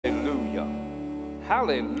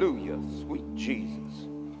Hallelujah, sweet Jesus.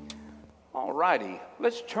 All righty,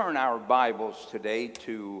 let's turn our Bibles today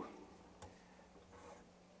to,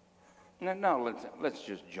 let's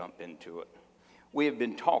just jump into it. We have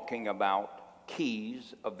been talking about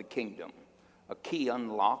keys of the kingdom. A key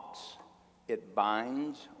unlocks, it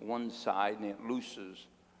binds one side and it looses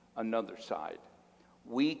another side.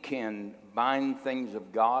 We can bind things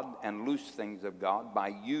of God and loose things of God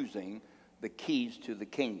by using the keys to the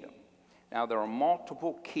kingdom. Now, there are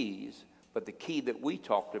multiple keys, but the key that we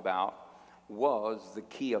talked about was the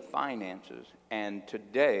key of finances. And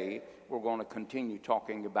today, we're going to continue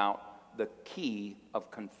talking about the key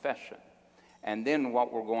of confession. And then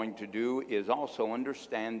what we're going to do is also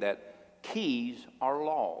understand that keys are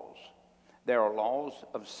laws. There are laws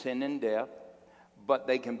of sin and death, but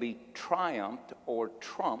they can be triumphed or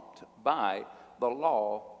trumped by the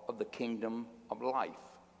law of the kingdom of life.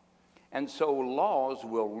 And so laws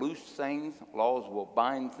will loose things, laws will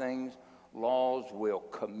bind things, laws will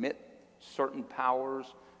commit certain powers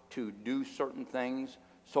to do certain things.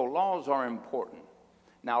 So laws are important.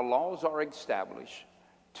 Now, laws are established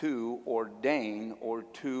to ordain or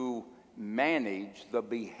to manage the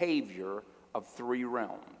behavior of three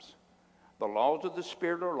realms. The laws of the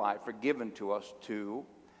Spirit of life are given to us to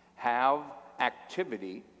have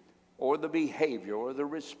activity or the behavior or the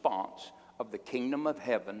response of the kingdom of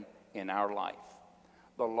heaven in our life.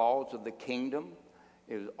 The laws of the kingdom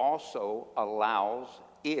is also allows,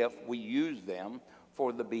 if we use them,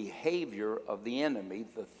 for the behavior of the enemy,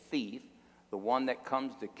 the thief, the one that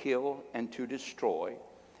comes to kill and to destroy,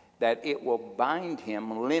 that it will bind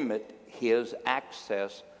him, limit his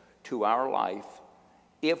access to our life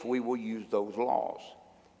if we will use those laws.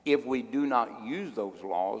 If we do not use those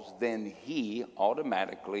laws, then he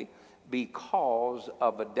automatically, because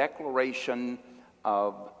of a declaration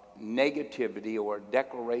of negativity or a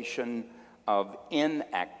declaration of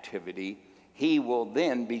inactivity, he will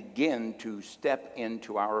then begin to step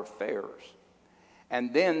into our affairs.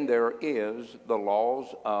 And then there is the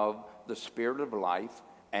laws of the Spirit of life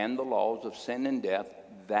and the laws of sin and death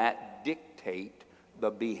that dictate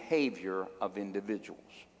the behavior of individuals.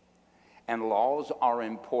 And laws are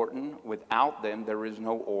important. Without them, there is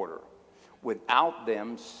no order. Without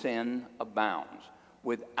them, sin abounds.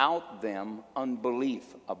 Without them,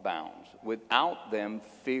 unbelief abounds. Without them,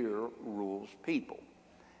 fear rules people.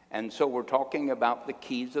 And so we're talking about the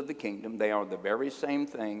keys of the kingdom. They are the very same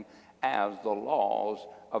thing as the laws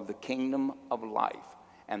of the kingdom of life.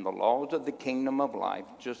 And the laws of the kingdom of life,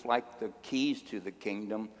 just like the keys to the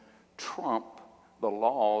kingdom, trump the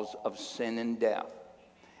laws of sin and death.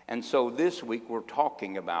 And so this week we're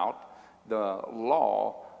talking about the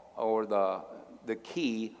law or the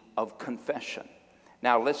key of confession.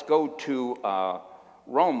 Now let's go to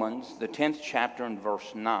Romans, the 10th chapter and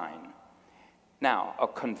verse 9. Now, a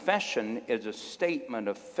confession is a statement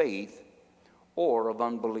of faith or of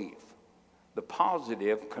unbelief. The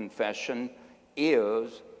positive confession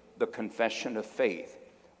is the confession of faith.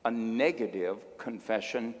 A negative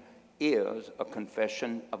confession is a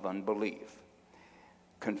confession of unbelief.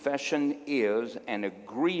 Confession is an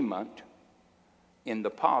agreement in the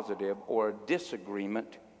positive or a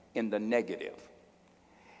disagreement in the negative.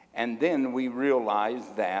 And then we realize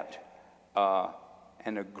that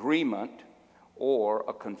an agreement or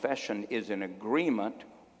a confession is an agreement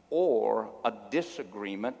or a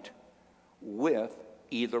disagreement with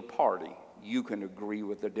either party. You can agree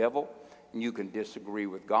with the devil, and you can disagree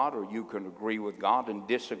with God, or you can agree with God and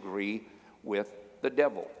disagree with the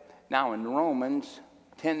devil. Now in Romans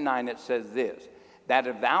 10:9 it says this, that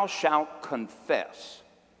if thou shalt confess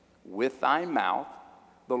with thy mouth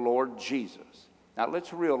the Lord Jesus. Now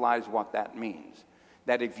let's realize what that means.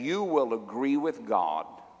 That if you will agree with God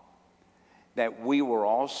that we were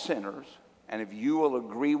all sinners, and if you will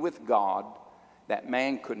agree with God that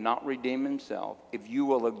man could not redeem himself, if you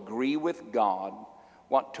will agree with God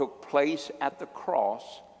what took place at the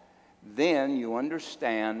cross, then you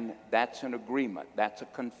understand that's an agreement, that's a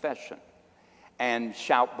confession. And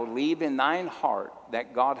shalt believe in thine heart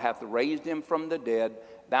that God hath raised him from the dead,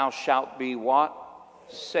 thou shalt be what?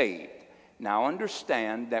 Saved. Now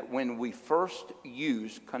understand that when we first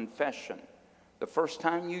use confession, the first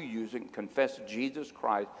time you use it and confess Jesus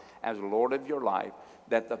Christ as Lord of your life,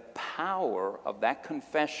 that the power of that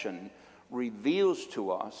confession reveals to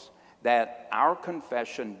us that our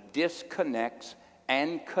confession disconnects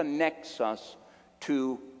and connects us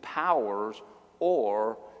to powers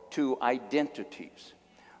or to identities.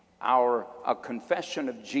 A confession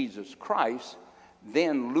of Jesus Christ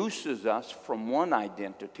then looses us from one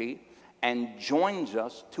identity and joins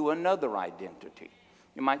us to another identity.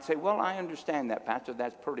 You might say, well, I understand that, Pastor.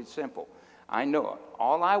 That's pretty simple. I know it.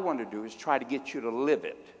 All I want to do is try to get you to live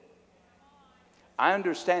it. I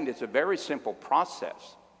understand it's a very simple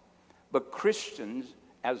process, but Christians,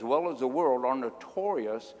 as well as the world, are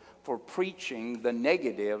notorious for preaching the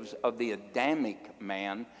negatives of the Adamic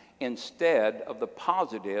man instead of the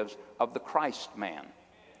positives of the Christ man.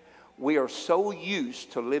 We are so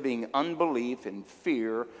used to living unbelief and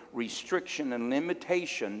fear, restriction and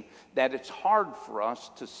limitation that it's hard for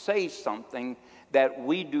us to say something that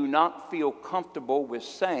we do not feel comfortable with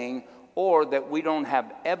saying, or that we don't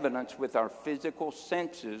have evidence with our physical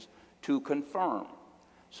senses to confirm.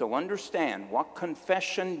 So understand what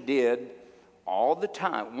confession did all the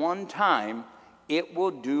time. One time, it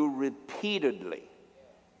will do repeatedly.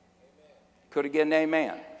 Could I get an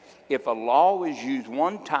amen? If a law is used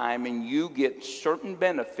one time and you get certain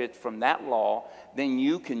benefits from that law, then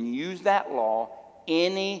you can use that law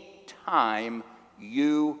any time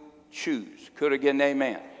you choose. Could I get an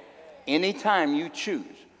amen? Anytime you choose.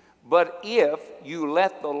 But if you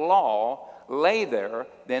let the law lay there,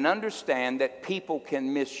 then understand that people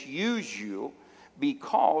can misuse you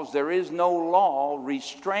because there is no law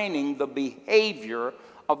restraining the behavior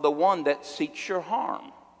of the one that seeks your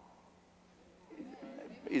harm.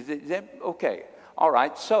 Is that okay? All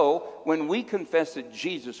right, so when we confess that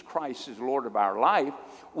Jesus Christ is Lord of our life,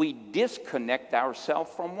 we disconnect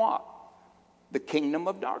ourselves from what? The kingdom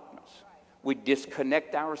of darkness. We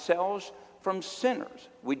disconnect ourselves from sinners.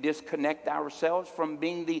 We disconnect ourselves from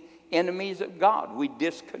being the enemies of God. We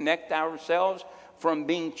disconnect ourselves from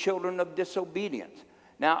being children of disobedience.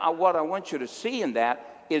 Now, what I want you to see in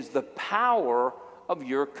that is the power of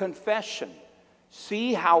your confession.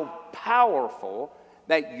 See how powerful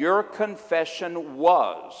that your confession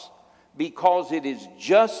was, because it is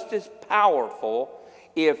just as powerful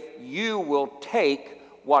if you will take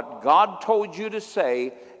what God told you to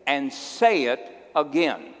say and say it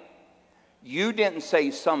again. You didn't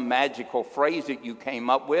say some magical phrase that you came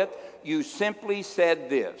up with. You simply said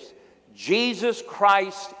this: Jesus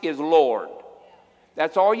Christ is Lord.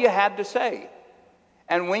 That's all you had to say.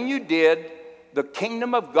 And when you did, the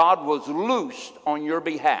kingdom of God was loosed on your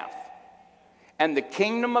behalf, and the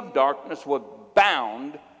kingdom of darkness was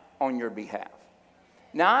bound on your behalf.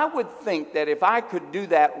 Now, I would think that if I could do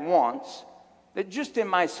that once, that just in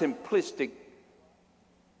my simplistic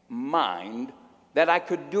mind, that I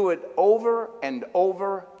could do it over and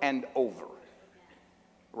over and over.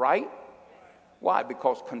 Right? Why?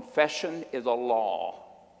 Because confession is a law.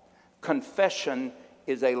 Confession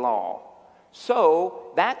is a law.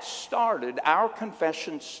 So that started, our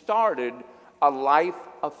confession started a life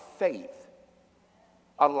of faith.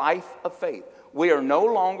 A life of faith. We are no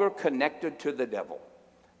longer connected to the devil.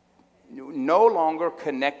 No longer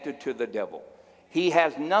connected to the devil. He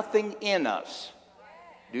has nothing in us.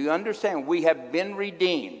 Do you understand? We have been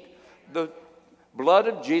redeemed. The blood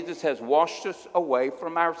of Jesus has washed us away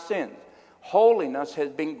from our sins. Holiness has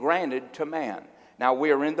been granted to man. Now,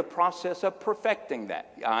 we are in the process of perfecting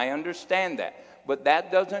that. I understand that. But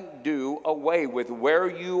that doesn't do away with where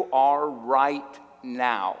you are right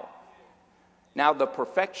now. Now, the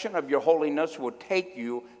perfection of your holiness will take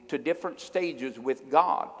you to different stages with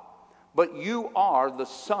God. But you are the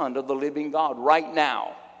Son of the living God right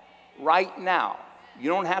now. Right now. You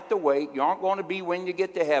don't have to wait. You aren't going to be when you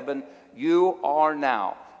get to heaven. You are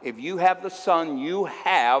now. If you have the Son, you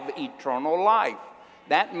have eternal life.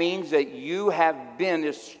 That means that you have been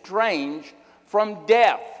estranged from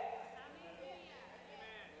death.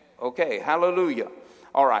 Okay, hallelujah.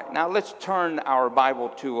 All right, now let's turn our Bible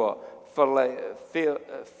to Philemon.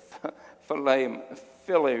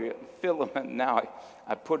 Now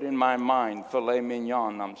I put in my mind filet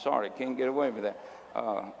mignon. I'm sorry, can't get away with that.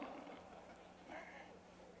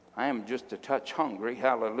 I am just a touch hungry,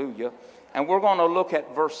 hallelujah. And we're going to look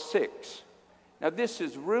at verse 6. Now this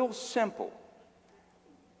is real simple.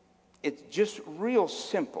 It's just real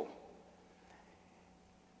simple.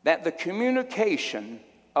 That the communication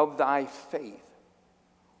of thy faith,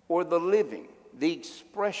 or the living, the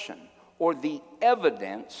expression, or the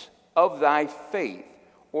evidence of thy faith,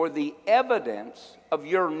 or the evidence of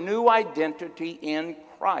your new identity in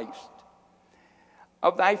Christ,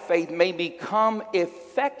 of thy faith may become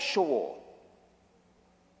effectual.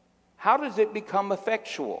 How does it become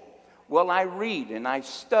effectual? Well, I read and I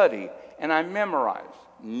study and I memorize.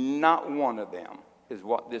 Not one of them is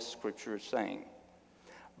what this scripture is saying.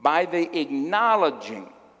 By the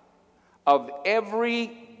acknowledging of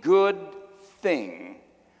every good thing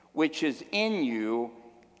which is in you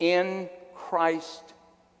in Christ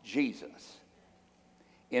Jesus.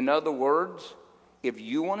 In other words, if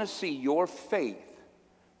you want to see your faith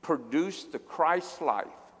produce the Christ life,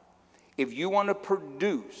 if you want to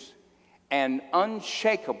produce an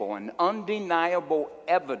unshakable and undeniable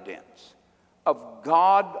evidence of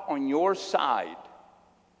God on your side,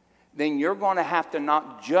 then you're going to have to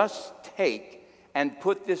not just take and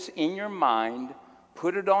put this in your mind,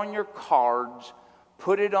 put it on your cards,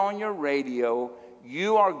 put it on your radio.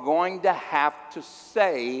 You are going to have to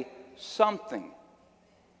say something.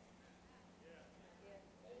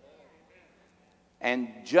 And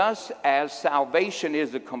just as salvation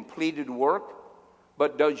is a completed work,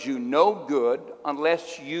 but does you no good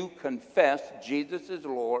unless you confess Jesus is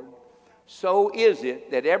Lord, so is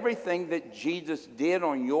it that everything that Jesus did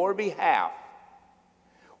on your behalf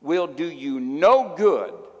will do you no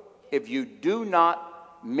good if you do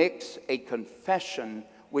not mix a confession,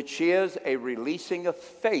 which is a releasing of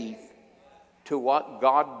faith to what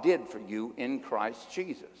God did for you in Christ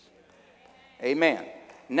Jesus. Amen.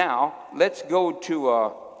 Now, let's go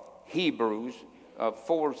to Hebrews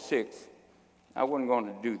 4:6. I wasn't going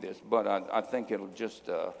to do this, but I think it'll just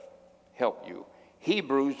help you.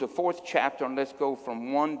 Hebrews, the 4th chapter, and let's go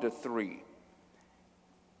from 1 to 3.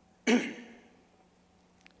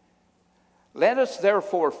 Let us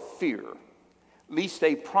therefore fear, lest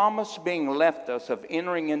a promise being left us of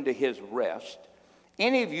entering into his rest,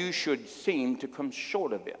 any of you should seem to come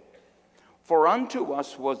short of it. For unto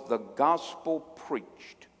us was the gospel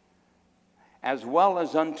preached, as well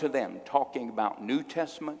as unto them, talking about New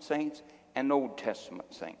Testament saints and Old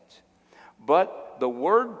Testament saints. But the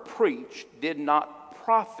word preached did not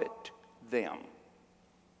profit them.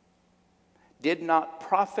 Did not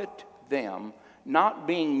profit them, not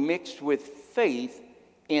being mixed with faith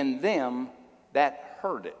in them that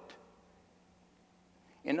heard it.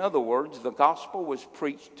 In other words, the gospel was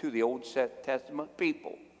preached to the Old Testament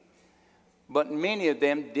people, but many of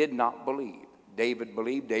them did not believe. David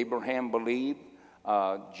believed, Abraham believed,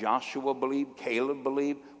 Joshua believed, Caleb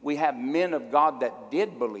believed. We have men of God that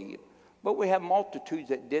did believe, but we have multitudes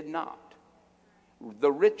that did not.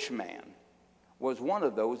 The rich man was one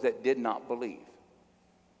of those that did not believe.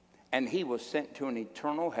 And he was sent to an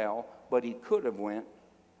eternal hell, but he could have went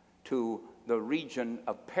to the region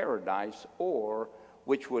of paradise, or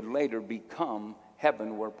which would later become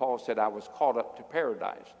heaven, where Paul said, I was caught up to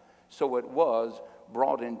paradise. So it was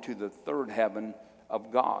brought into the third heaven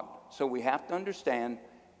of God. So we have to understand,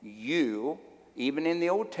 you, even in the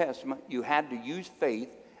Old Testament, you had to use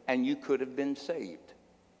faith and you could have been saved.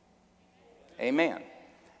 Amen.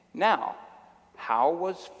 Now, how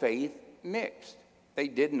was faith mixed? They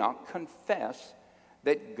did not confess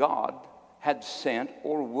that God had sent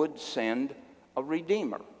or would send a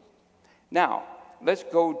Redeemer. Now, let's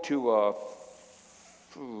go to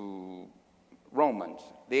Romans,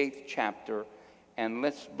 the 8th chapter, and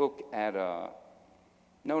let's look at,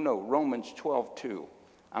 Romans 12:2.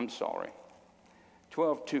 I'm sorry.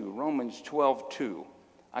 12:2, Romans 12:2.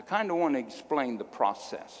 I kind of want to explain the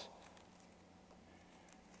process.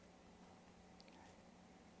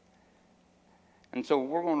 And so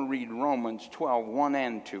we're going to read Romans 12:1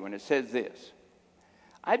 and 2, and it says this.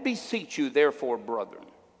 I beseech you, therefore, brethren,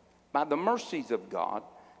 by the mercies of God,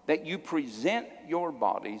 that you present your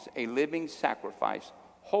bodies a living sacrifice,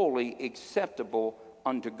 holy, acceptable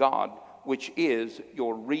unto God, which is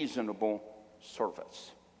your reasonable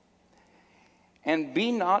service. And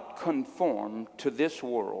be not conformed to this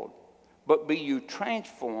world, but be you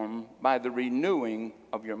transformed by the renewing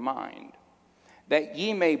of your mind, that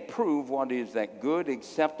ye may prove what is that good,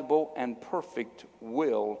 acceptable, and perfect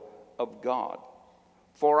will of God.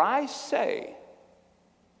 For I say,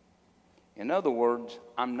 in other words,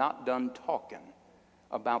 I'm not done talking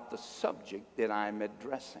about the subject that I'm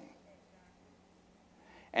addressing.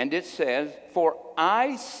 And it says, for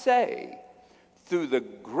I say, through the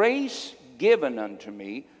grace given unto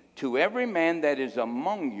me, to every man that is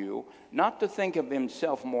among you, not to think of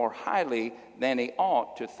himself more highly than he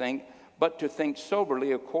ought to think, but to think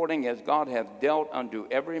soberly, according as God hath dealt unto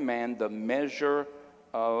every man the measure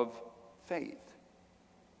of faith.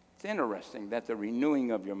 It's interesting that the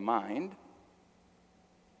renewing of your mind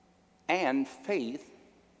and faith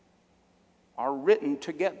are written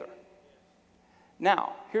together.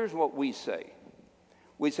 Now, here's what we say.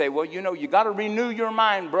 We say, well, you got to renew your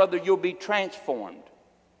mind, brother. You'll be transformed.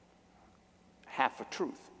 Half a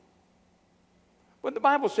truth. But the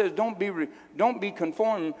Bible says don't be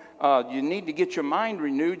conformed. You need to get your mind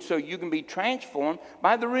renewed so you can be transformed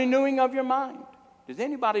by the renewing of your mind. Does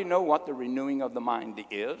anybody know what the renewing of the mind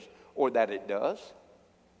is, or that it does?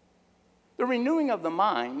 The renewing of the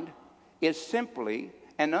mind is simply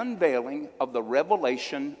an unveiling of the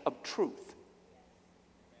revelation of truth.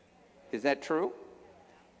 Is that true?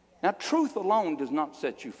 Now, truth alone does not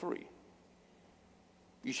set you free.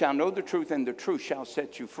 You shall know the truth, and the truth shall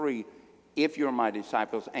set you free if you're my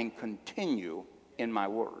disciples and continue in my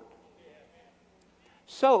word.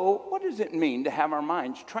 So, what does it mean to have our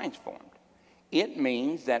minds transformed? It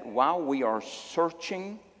means that while we are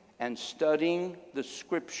searching and studying the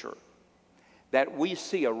Scripture, that we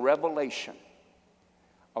see a revelation.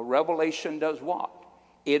 A revelation does what?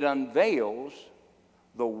 It unveils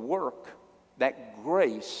the work that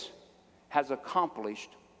grace has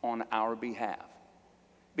accomplished on our behalf,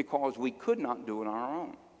 because we could not do it on our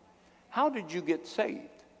own. How did you get saved?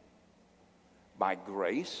 By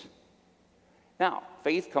grace. Now,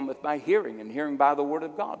 faith cometh by hearing, and hearing by the word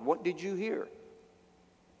of God. What did you hear?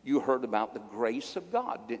 You heard about the grace of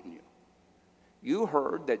God, didn't you? You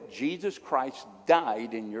heard that Jesus Christ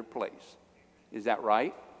died in your place. Is that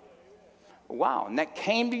right? Wow. And that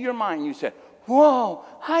came to your mind. You said, whoa,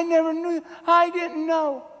 I never knew. I didn't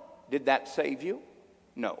know. Did that save you?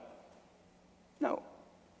 No. No.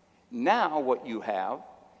 Now what you have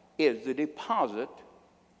is the deposit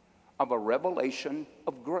of a revelation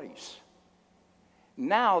of grace.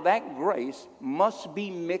 Now that grace must be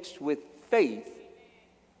mixed with faith,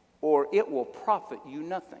 or it will profit you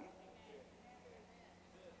nothing.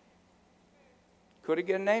 Could I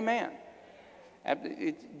get an amen?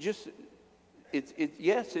 Yes,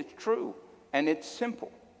 it's true, and it's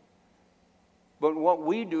simple. But what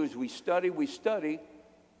we do is we study,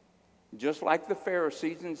 just like the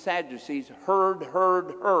Pharisees and Sadducees, heard.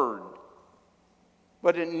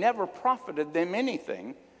 But it never profited them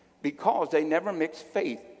anything, because they never mixed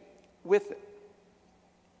faith with it.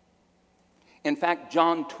 In fact,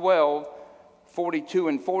 John 12:42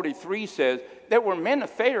 and 43 says, there were men of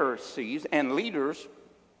Pharisees and leaders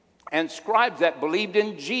and scribes that believed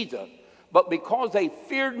in Jesus, but because they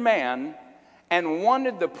feared man and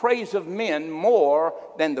wanted the praise of men more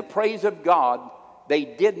than the praise of God, they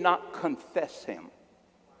did not confess him.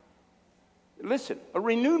 Listen, a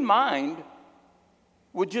renewed mind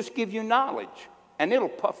would just give you knowledge, and it'll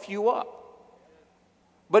puff you up.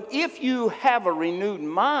 But if you have a renewed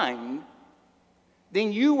mind,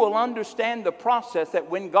 then you will understand the process that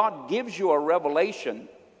when God gives you a revelation,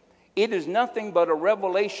 it is nothing but a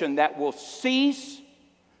revelation that will cease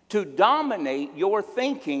to dominate your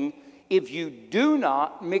thinking if you do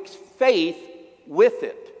not mix faith with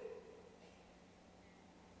it.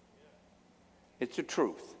 It's the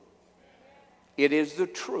truth. It is the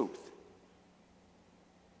truth.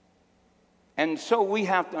 And so we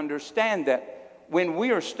have to understand that when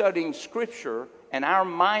we are studying Scripture and our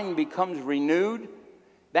mind becomes renewed,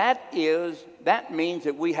 that means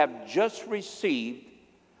that we have just received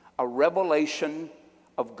a revelation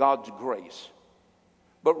of God's grace.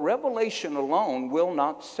 But revelation alone will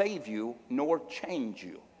not save you nor change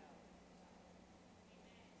you.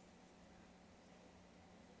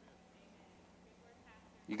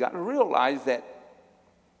 You got to realize that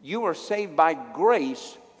you are saved by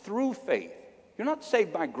grace through faith. You're not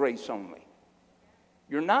saved by grace only.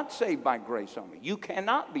 You're not saved by grace only. You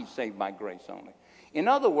cannot be saved by grace only. In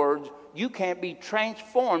other words, you can't be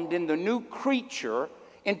transformed in the new creature,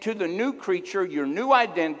 into the new creature, your new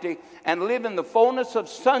identity, and live in the fullness of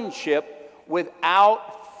sonship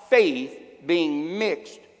without faith being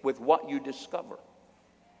mixed with what you discover.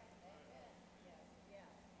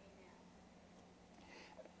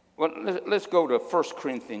 Well, let's go to 1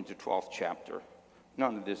 Corinthians, the 12th chapter.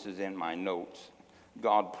 None of this is in my notes.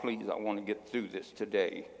 God, please, I want to get through this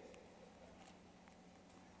today.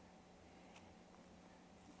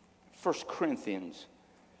 1 Corinthians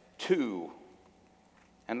 2,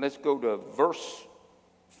 and let's go to verse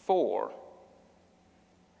 4.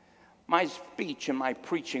 My speech and my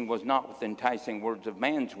preaching was not with enticing words of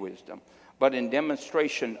man's wisdom, but in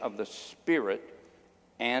demonstration of the Spirit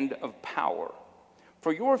and of power.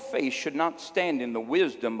 For your faith should not stand in the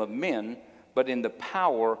wisdom of men, but in the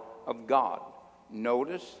power of God.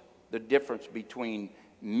 Notice the difference between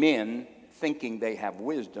men thinking they have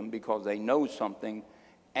wisdom because they know something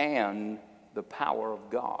and the power of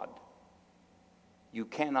God. You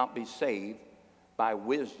cannot be saved by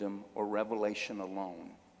wisdom or revelation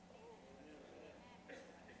alone.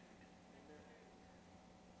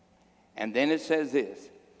 And then it says this,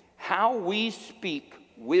 how we speak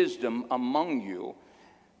wisdom among you,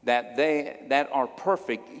 that are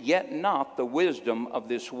perfect, yet not the wisdom of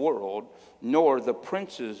this world, nor the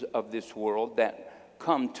princes of this world that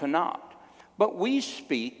come to naught. But we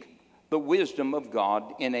speak the wisdom of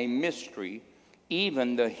God in a mystery,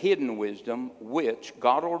 even the hidden wisdom which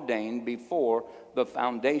God ordained before the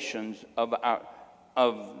foundations of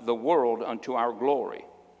the world unto our glory,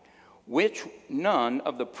 which none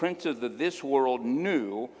of the princes of this world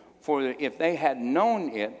knew, For if they had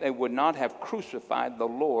known it, they would not have crucified the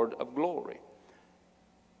Lord of glory.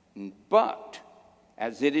 But,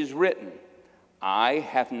 as it is written, eye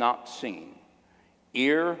hath not seen,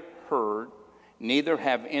 ear heard, neither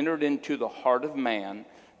have entered into the heart of man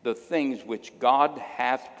the things which God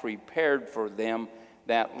hath prepared for them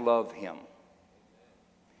that love him.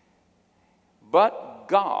 But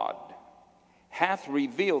God hath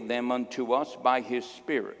revealed them unto us by his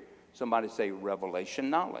Spirit. Somebody say revelation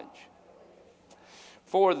knowledge.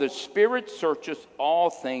 For the Spirit searcheth all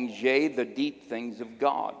things, yea, the deep things of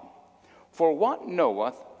God. For what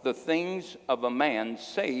knoweth the things of a man,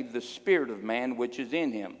 save the spirit of man which is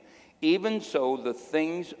in him? Even so the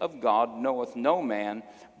things of God knoweth no man,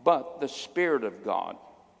 but the Spirit of God.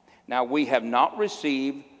 Now we have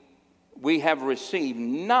received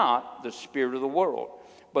not the spirit of the world,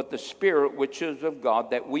 but the Spirit which is of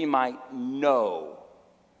God, that we might know.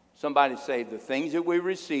 Somebody say, the things that we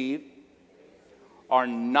receive are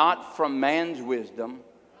not from man's wisdom,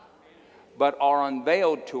 but are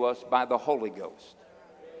unveiled to us by the Holy Ghost.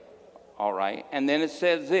 All right. And then it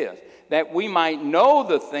says this, that we might know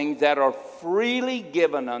the things that are freely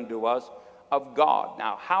given unto us of God.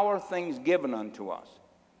 Now, how are things given unto us?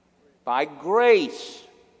 By grace.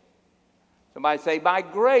 Somebody say, by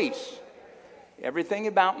grace. Everything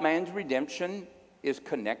about man's redemption is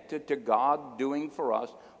connected to God doing for us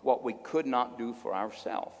what we could not do for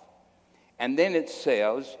ourselves. And then it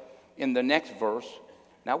says in the next verse,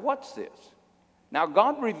 now what's this? Now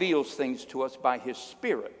God reveals things to us by his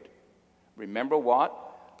Spirit. Remember what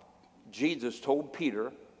Jesus told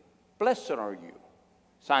Peter, blessed are you,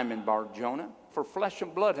 Simon Bar-Jonah, for flesh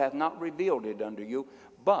and blood hath not revealed it unto you,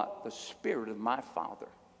 but the Spirit of my Father.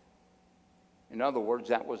 In other words,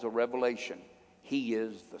 that was a revelation. He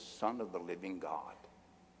is the Son of the living God.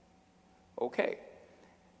 Okay.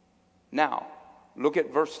 Now, look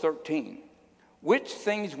at verse 13. Which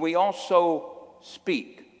things we also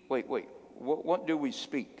speak. Wait. What do we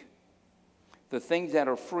speak? The things that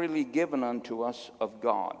are freely given unto us of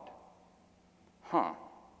God.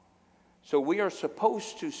 So we are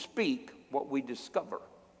supposed to speak what we discover.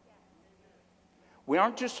 We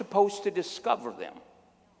aren't just supposed to discover them.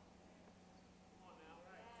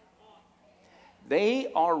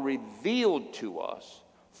 They are revealed to us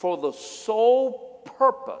for the sole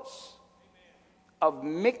purpose of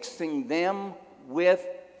mixing them with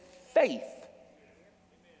faith.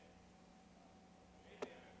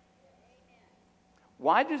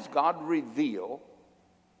 Why does God reveal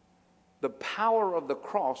the power of the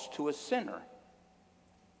cross to a sinner?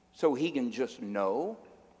 So he can just know?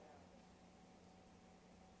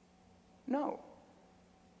 No.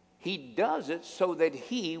 He does it so that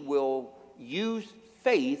he will use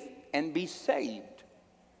faith and be saved.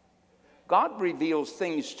 God reveals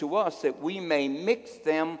things to us that we may mix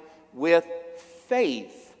them with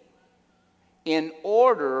faith in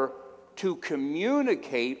order to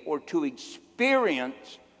communicate or to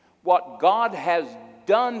experience what God has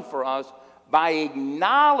done for us by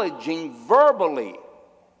acknowledging verbally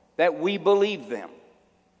that we believe them.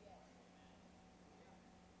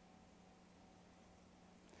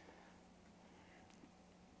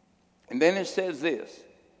 And then it says this,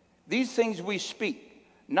 these things we speak,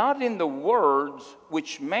 not in the words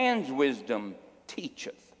which man's wisdom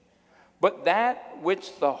teacheth, but that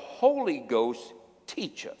which the Holy Ghost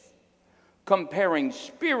teacheth, comparing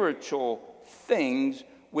spiritual things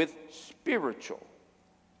with spiritual.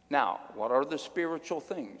 Now, what are the spiritual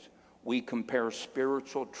things? We compare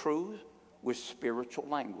spiritual truth with spiritual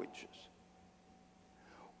languages.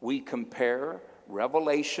 We compare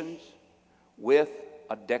revelations with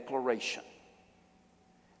a declaration.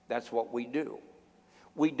 That's what we do.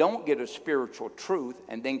 We don't get a spiritual truth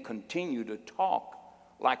and then continue to talk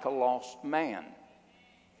like a lost man.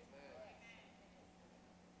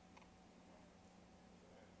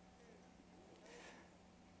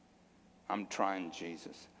 I'm trying,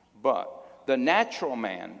 Jesus. But the natural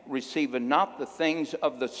man receiveth not the things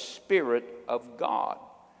of the Spirit of God.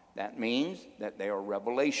 That means that they are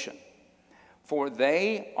revelation. For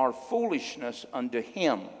they are foolishness unto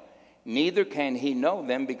him, neither can he know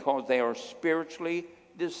them because they are spiritually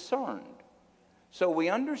discerned. So we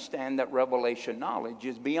understand that revelation knowledge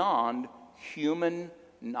is beyond human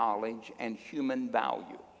knowledge and human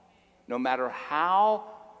value. No matter how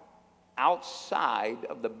outside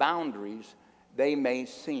of the boundaries they may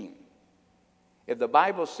seem. If the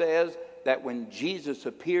Bible says that when Jesus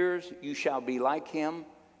appears, you shall be like him,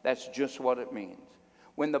 that's just what it means.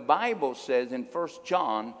 When the Bible says in 1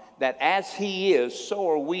 John that as he is, so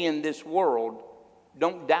are we in this world,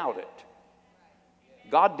 don't doubt it.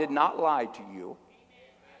 God did not lie to you,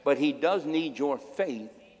 but he does need your faith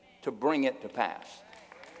to bring it to pass.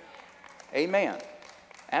 Amen.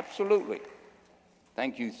 Absolutely.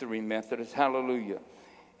 Thank you, three Methodists. Hallelujah.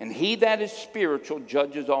 And he that is spiritual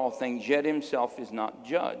judges all things, yet himself is not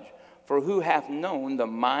judged. For who hath known the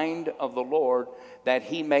mind of the Lord, that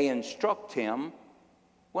he may instruct him?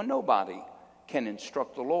 Well, nobody can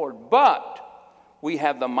instruct the Lord, but we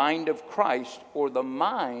have the mind of Christ, or the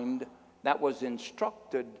mind that was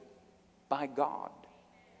instructed by God.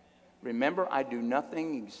 Remember, I do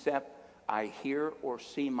nothing except I hear or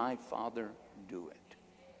see my Father do it.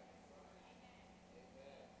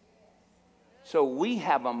 So we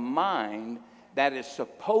have a mind that is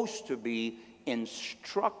supposed to be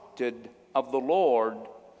instructed of the Lord.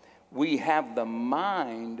 We have the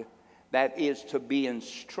mind that is to be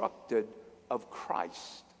instructed of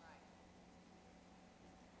Christ.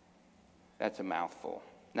 That's a mouthful.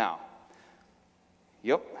 Now,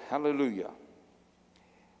 hallelujah.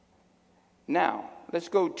 Now, let's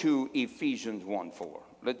go to Ephesians 1:4.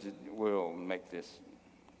 We'll make this.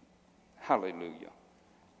 Hallelujah.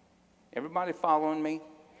 Everybody following me?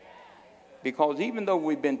 Because even though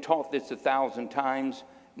we've been taught this 1,000 times,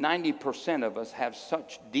 90% of us have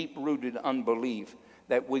such deep-rooted unbelief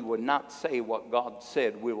that we would not say what God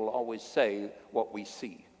said. We will always say what we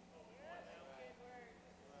see.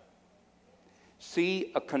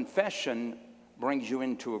 See, a confession brings you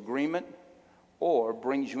into agreement or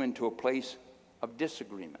brings you into a place of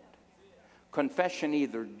disagreement. Confession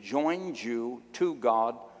either joins you to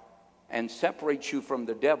God and separates you from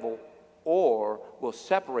the devil, or will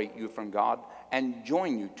separate you from God and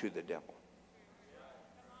join you to the devil.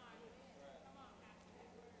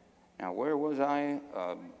 Now, where was I?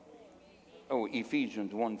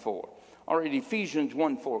 Ephesians 1:4. All right, Ephesians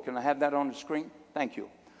 1:4. Can I have that on the screen? Thank you.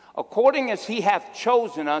 According as he hath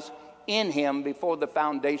chosen us in him before the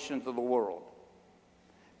foundations of the world,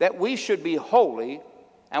 that we should be holy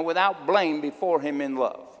and without blame before him in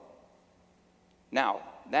love. Now,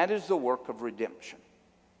 that is the work of redemption.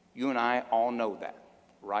 You and I all know that,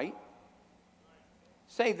 right?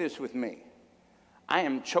 Say this with me. I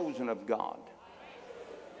am chosen of God.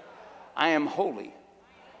 I am holy.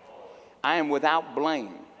 I am without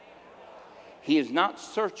blame. He is not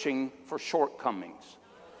searching for shortcomings.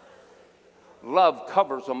 Love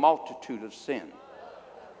covers a multitude of sin.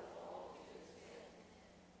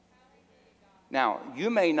 Now, you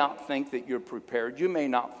may not think that you're prepared. You may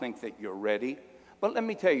not think that you're ready. But let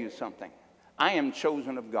me tell you something. I am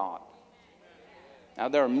chosen of God. Now,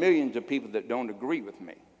 there are millions of people that don't agree with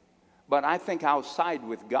me. But I think I'll side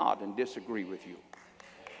with God and disagree with you.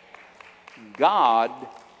 God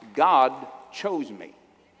chose me.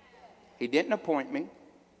 He didn't appoint me.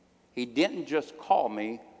 He didn't just call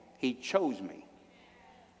me. He chose me.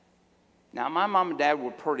 Now, my mom and dad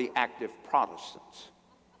were pretty active Protestants.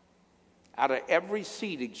 Out of every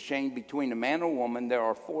seed exchange between a man and a woman, there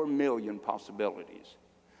are 4 million possibilities.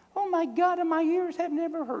 Oh my God, and my ears have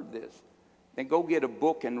never heard this. Then go get a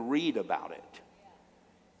book and read about it.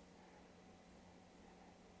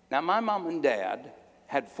 Now, my mom and dad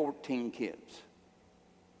had 14 kids.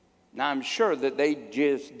 Now, I'm sure that they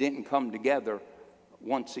just didn't come together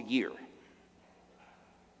once a year.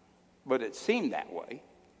 But it seemed that way.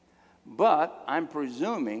 But I'm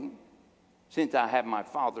presuming, since I have my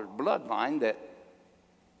father's bloodline, that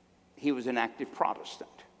he was an active Protestant.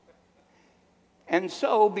 And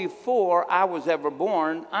so before I was ever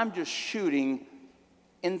born, I'm just shooting.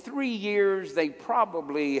 In 3 years, they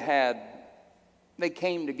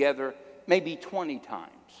came together maybe 20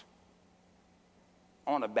 times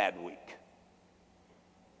on a bad week.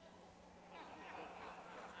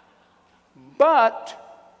 But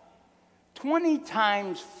 20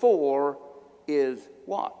 times 4 is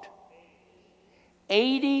what?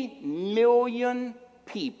 80 million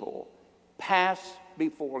people pass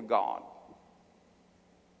before God.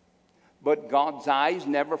 But God's eyes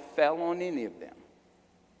never fell on any of them.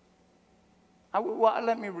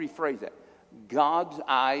 Let me rephrase that. God's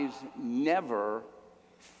eyes never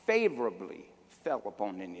favorably fell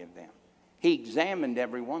upon any of them. He examined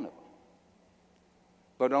every one of them.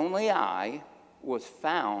 But only I was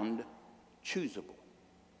found choosable.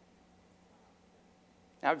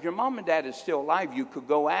 Now, if your mom and dad is still alive, you could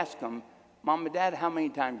go ask them, Mom and Dad, how many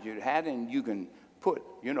times you had? And you can put,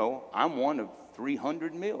 I'm one of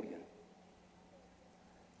 300 million.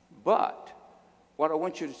 But what I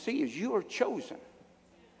want you to see is you are chosen.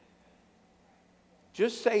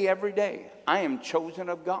 Just say every day, I am chosen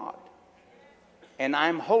of God. And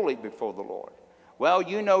I'm holy before the Lord. Well,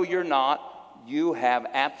 you're not. You have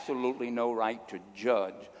absolutely no right to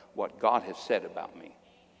judge what God has said about me.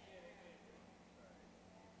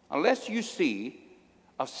 Unless you see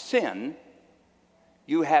a sin,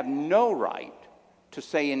 you have no right to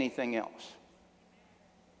say anything else.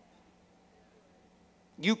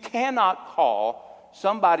 You cannot call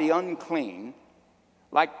somebody unclean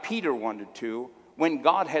like Peter wanted to when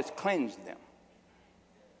God has cleansed them.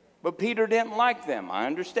 But Peter didn't like them. I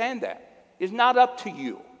understand that. It's not up to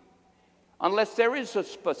you. Unless there is a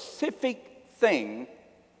specific thing,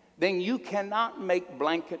 then you cannot make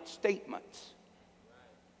blanket statements.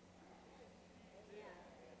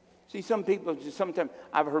 See, sometimes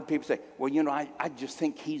I've heard people say, well, I just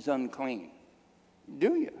think he's unclean.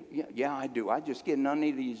 Do you? Yeah, I do. I just get an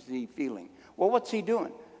uneasy feeling. Well, what's he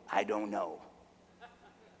doing? I don't know.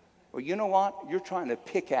 Well, you know what? You're trying to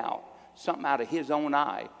pick out something out of his own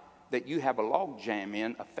eye that you have a log jam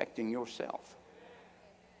in affecting yourself.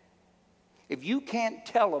 If you can't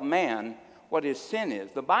tell a man what his sin is,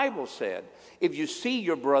 the Bible said, if you see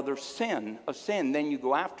your brother sin, then you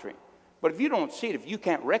go after him. But if you don't see it, if you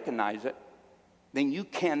can't recognize it, then you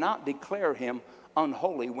cannot declare him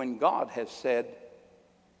unholy when God has said,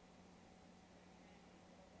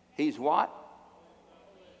 he's what?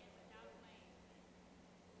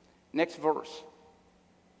 Next verse.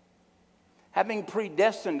 Having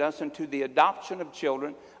predestined us unto the adoption of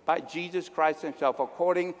children by Jesus Christ himself,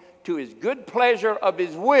 according to his good pleasure of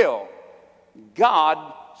his will,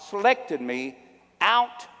 God selected me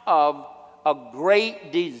out of a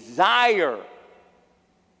great desire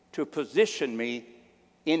to position me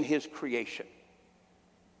in his creation.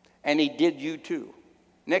 And he did you too.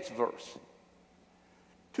 Next verse.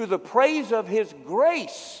 To the praise of his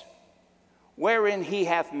grace, wherein he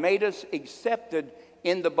hath made us accepted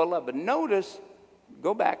in the beloved. Notice,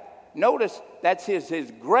 go back. Notice that's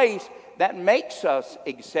his grace that makes us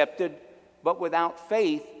accepted, but without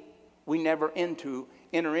faith, we never enter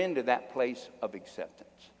into that place of acceptance.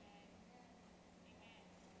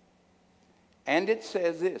 And it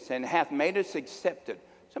says this, and hath made us accepted.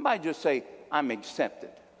 Somebody just say, I'm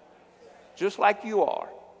accepted. Just like you are.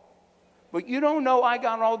 But you don't know I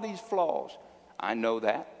got all these flaws. I know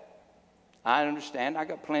that. I understand. I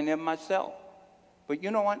got plenty of them myself. But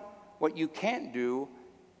you know what? What you can't do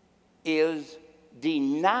is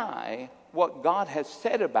deny what God has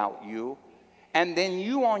said about you, and then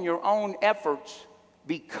you on your own efforts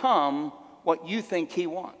become what you think he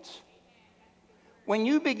wants. When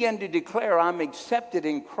you begin to declare, I'm accepted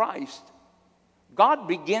in Christ, God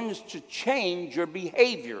begins to change your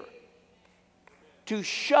behavior to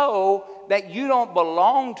show that you don't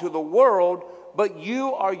belong to the world, but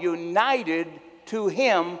you are united to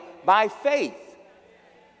him by faith.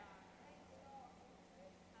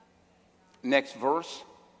 Next verse.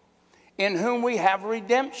 In whom we have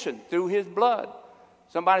redemption through his blood.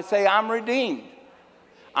 Somebody say, I'm redeemed.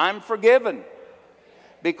 I'm forgiven.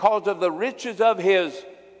 Because of the riches of his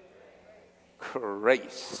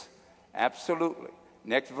grace. Absolutely.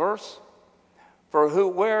 Next verse. For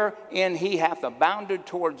wherein he hath abounded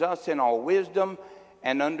towards us in all wisdom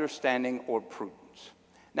and understanding or prudence.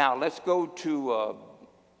 Now let's go to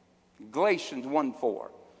Galatians 1:4.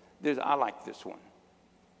 I like this one.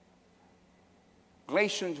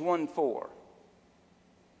 Galatians 1:4.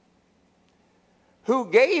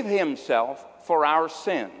 Who gave himself for our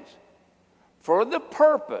sins, for the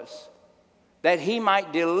purpose that he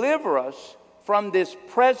might deliver us from this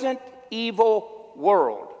present evil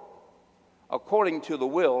world, according to the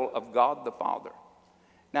will of God the Father.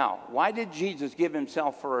 Now, why did Jesus give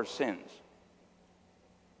himself for our sins?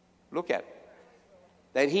 Look at it.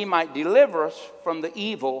 That he might deliver us from the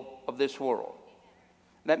evil of this world.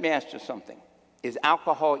 Let me ask you something. Is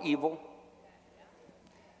alcohol evil?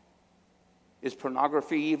 Is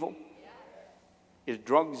pornography evil? Is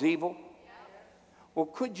drugs evil? Well,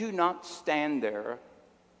 could you not stand there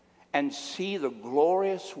and see the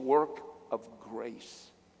glorious work of grace?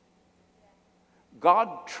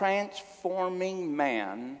 God transforming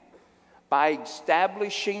man by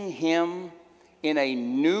establishing him in a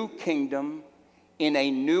new kingdom, in a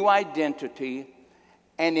new identity,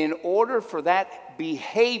 and in order for that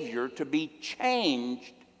behavior to be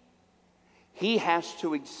changed, he has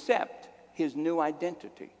to accept his new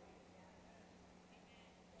identity.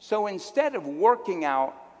 So instead of working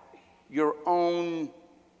out your own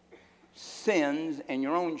sins and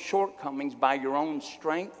your own shortcomings by your own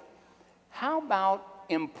strength, how about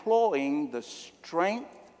employing the strength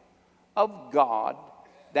of God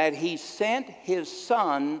that he sent his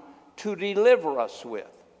son to deliver us with?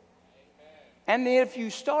 And if you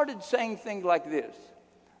started saying things like this,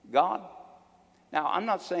 God, now I'm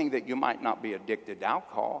not saying that you might not be addicted to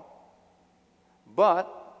alcohol,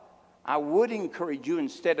 but I would encourage you,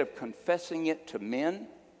 instead of confessing it to men,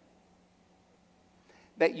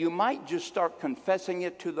 that you might just start confessing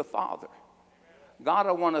it to the Father. God,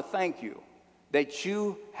 I want to thank you that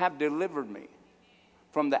you have delivered me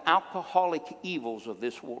from the alcoholic evils of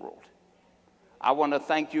this world. I want to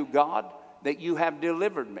thank you, God, that you have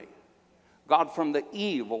delivered me, God, from the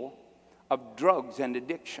evil of drugs and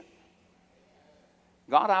addiction.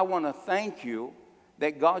 God, I want to thank you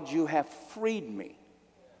that, God, you have freed me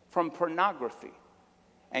from pornography.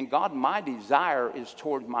 And God, my desire is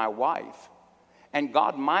toward my wife. And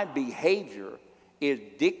God, my behavior is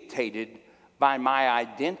dictated by my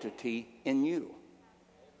identity in you.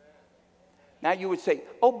 Now you would say,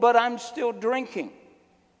 oh, but I'm still drinking.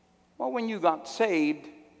 Well, when you got saved,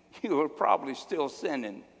 you were probably still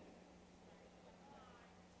sinning.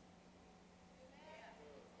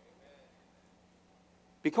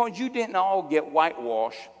 Because you didn't all get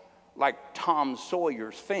whitewashed like Tom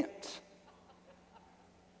Sawyer's fence.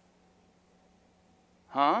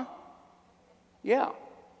 Huh? Yeah.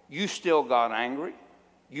 You still got angry.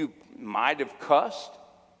 You might have cussed.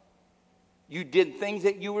 You did things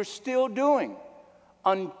that you were still doing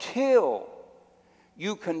until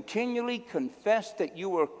you continually confessed that you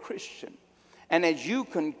were a Christian. And as you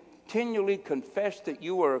continually confessed that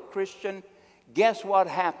you were a Christian, guess what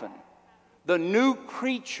happened? The new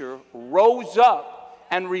creature rose up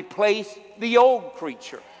and replaced the old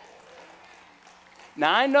creature.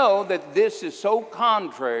 Now, I know that this is so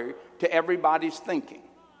contrary to everybody's thinking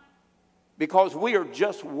because we are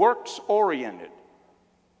just works-oriented.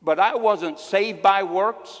 But I wasn't saved by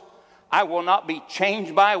works. I will not be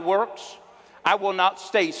changed by works. I will not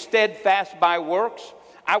stay steadfast by works.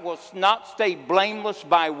 I will not stay blameless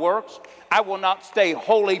by works. I will not stay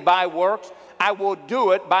holy by works. I will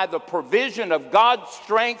do it by the provision of God's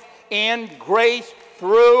strength in grace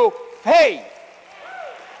through faith.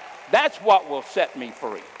 That's what will set me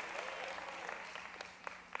free.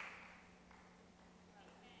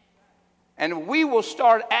 And we will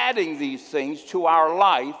start adding these things to our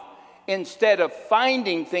life instead of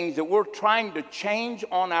finding things that we're trying to change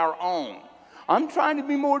on our own. I'm trying to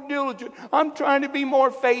be more diligent. I'm trying to be more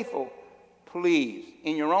faithful. Please,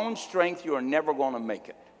 in your own strength, you are never going to make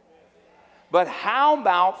it. But how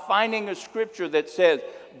about finding a scripture that says,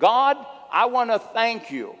 God, I want to thank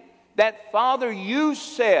you that, Father, you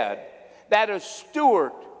said that a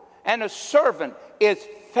steward and a servant is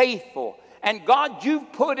faithful. And God,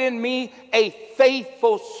 you've put in me a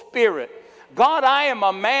faithful spirit. God, I am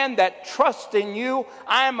a man that trusts in you.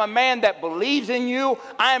 I am a man that believes in you.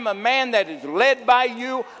 I am a man that is led by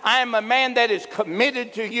you. I am a man that is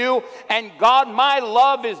committed to you. And God, my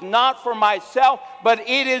love is not for myself, but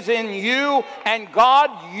it is in you. And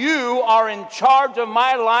God, you are in charge of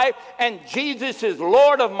my life. And Jesus is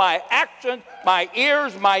Lord of my actions, my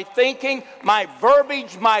ears, my thinking, my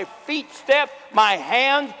verbiage, my feet step, my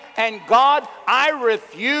hands. And God, I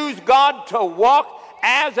refuse, God, to walk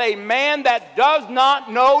as a man that does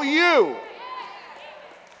not know you.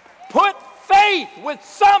 Put faith with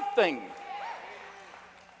something.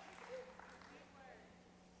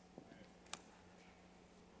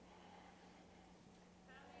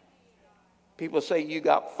 People say, you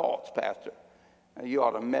got faults, Pastor. You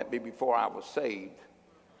ought to have met me before I was saved.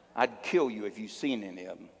 I'd kill you if you seen any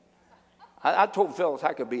of them. I told Phyllis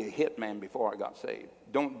I could be a hitman before I got saved.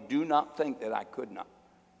 Do not think that I could not.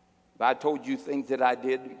 If I told you things that I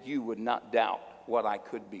did, you would not doubt what I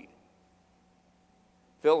could be.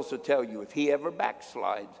 Phyllis will tell you if he ever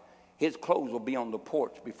backslides, his clothes will be on the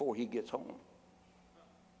porch before he gets home.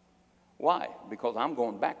 Why? Because I'm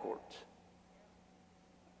going backwards.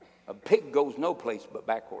 A pig goes no place but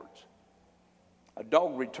backwards. A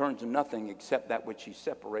dog returns to nothing except that which he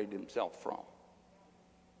separated himself from.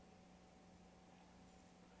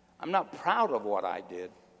 I'm not proud of what I did,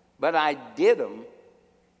 but I did them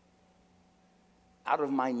out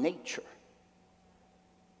of my nature,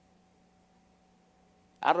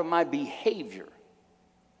 out of my behavior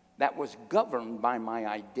that was governed by my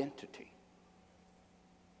identity.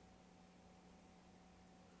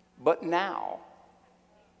 But now,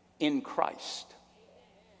 in Christ,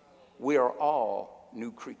 we are all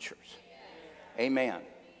new creatures. Amen.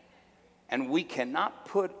 And we cannot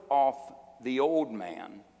put off the old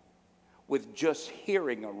man with just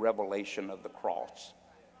hearing a revelation of the cross.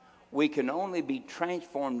 We can only be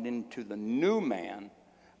transformed into the new man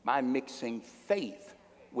by mixing faith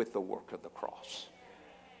with the work of the cross.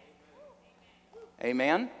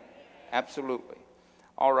 Amen? Absolutely.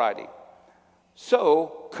 All righty.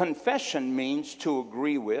 So, confession means to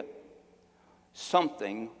agree with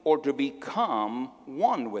something or to become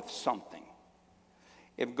one with something.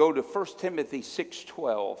 If you go to 1 Timothy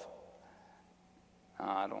 6:12,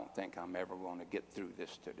 I don't think I'm ever going to get through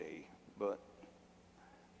this today, but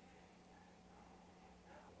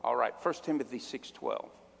All right, 1 Timothy 6:12.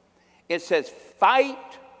 It says, fight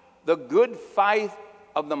the good fight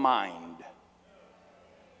of the mind.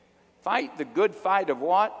 Fight the good fight of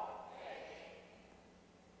what?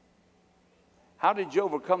 How did you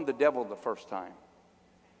overcome the devil the first time?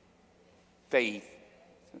 Faith.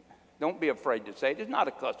 Don't be afraid to say it. It's not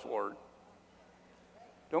a cuss word.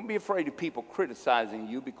 Don't be afraid of people criticizing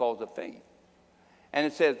you because of faith. And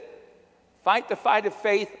it says, fight the fight of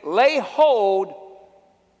faith, lay hold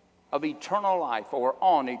of eternal life, or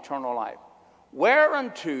on eternal life,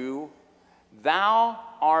 whereunto thou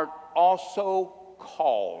art also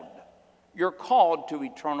called. You're called to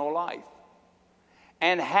eternal life.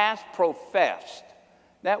 And hast professed.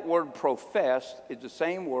 That word professed is the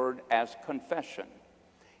same word as confession.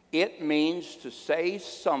 It means to say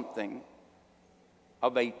something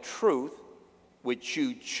of a truth which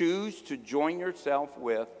you choose to join yourself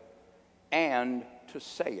with and to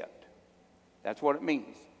say it. That's what it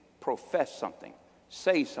means. Profess something,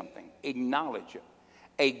 say something, acknowledge it.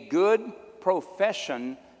 A good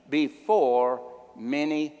profession before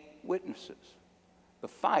many witnesses. The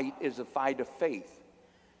fight is a fight of faith.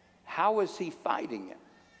 How is he fighting it?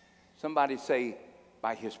 Somebody say,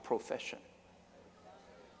 by his profession,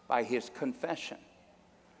 by his confession.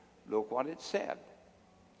 Look what it said.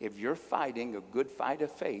 If you're fighting a good fight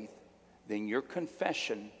of faith, then your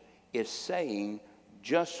confession is saying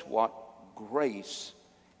just what grace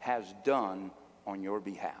has done on your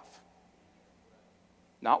behalf.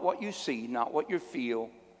 Not what you see, not what you feel,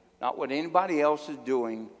 not what anybody else is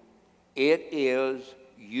doing. It is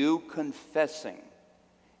you confessing,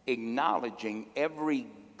 acknowledging every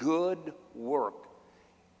good work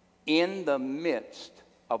in the midst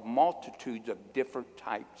of multitudes of different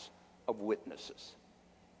types of witnesses.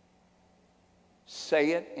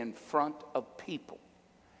 Say it in front of people.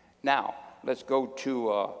 Now, let's go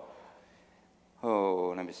to,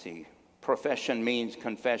 let me see. Profession means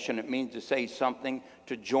confession. It means to say something,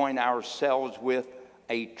 to join ourselves with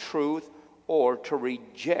a truth, or to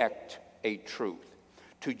reject a truth.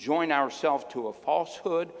 To join ourselves to a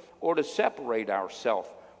falsehood, or to separate ourselves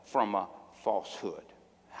from a falsehood.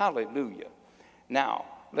 Hallelujah. Now,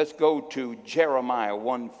 let's go to Jeremiah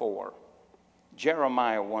 1:4.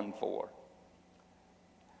 Jeremiah 1:4.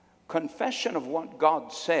 Confession of what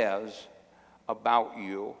God says about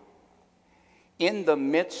you in the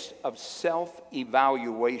midst of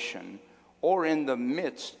self-evaluation, or in the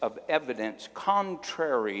midst of evidence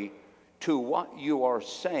contrary to what you are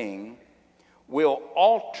saying, will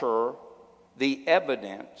alter the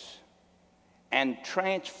evidence and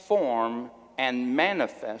transform and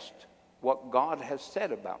manifest what God has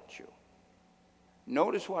said about you.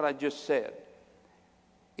 Notice what I just said.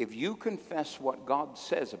 If you confess what God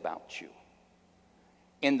says about you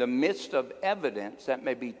in the midst of evidence that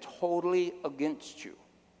may be totally against you,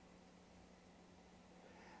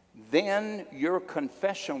 then your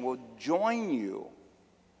confession will join you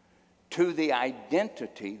to the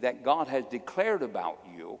identity that God has declared about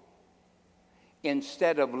you,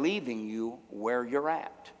 instead of leaving you where you're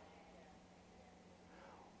at.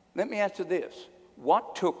 Let me ask you this.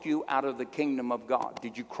 What took you out of the kingdom of God?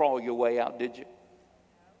 Did you crawl your way out, did you?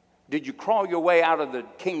 Did you crawl your way out of the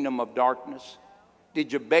kingdom of darkness?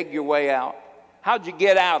 Did you beg your way out? How'd you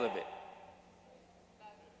get out of it?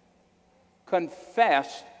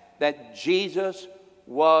 Confess that Jesus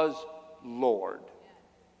was Lord,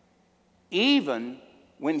 even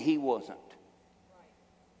when he wasn't.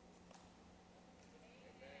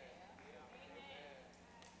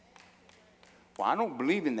 Well, I don't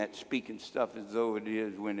believe in that speaking stuff as though it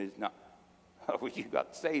is when it's not. Oh, you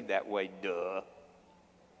got saved that way, duh.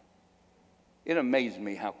 It amazes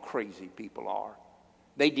me how crazy people are.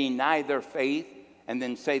 They deny their faith and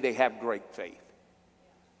then say they have great faith.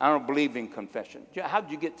 I don't believe in confession. How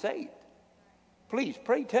did you get saved? Please,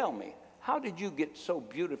 pray tell me. How did you get so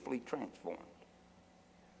beautifully transformed?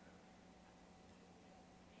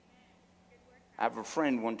 I have a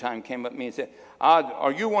friend one time came up to me and said,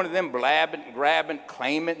 are you one of them blabbing, grabbing,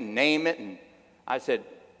 claim it, and name it? And I said,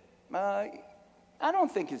 I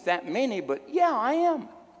don't think it's that many, but yeah, I am.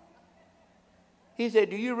 He said,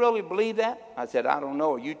 do you really believe that? I said, I don't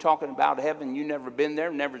know. Are you talking about heaven? You never been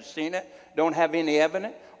there, never seen it, don't have any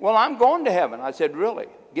evidence? Well, I'm going to heaven. I said, really?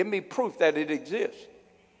 Give me proof that it exists.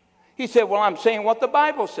 He said, well, I'm saying what the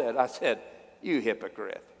Bible said. I said, you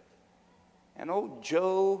hypocrite. And old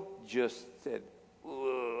Joe just said,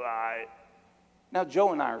 Now,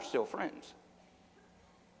 Joe and I are still friends.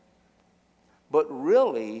 But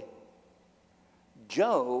really,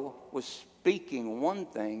 Joe was speaking one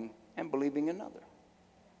thing and believing another.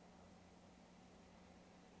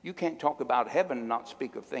 You can't talk about heaven and not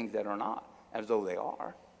speak of things that are not, as though they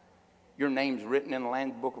are. Your name's written in the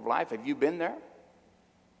Lamb's Book of Life. Have you been there?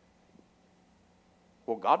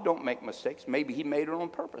 Well, God don't make mistakes. Maybe he made it on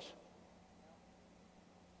purpose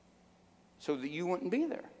so that you wouldn't be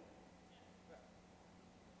there.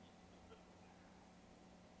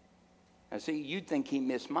 Now, see, you'd think he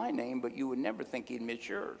missed my name, but you would never think he'd miss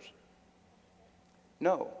yours.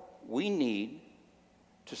 No, we need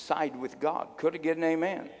to side with God. Could I get an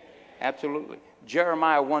amen? Absolutely.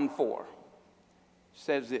 Jeremiah 1:4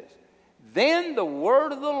 says this. Then the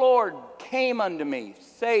word of the Lord came unto me,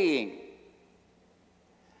 saying,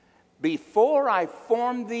 before I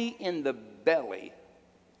formed thee in the belly,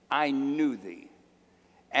 I knew thee.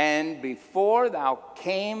 And before thou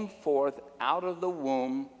came forth out of the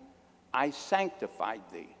womb, I sanctified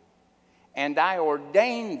thee. And I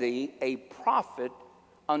ordained thee a prophet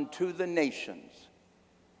unto the nations.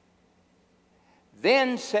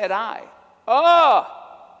 Then said I,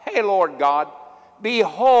 hey, Lord God,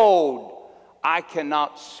 behold, I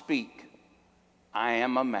cannot speak. I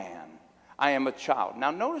am a man. I am a child. Now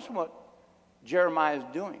notice what Jeremiah is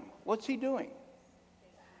doing. What's he doing?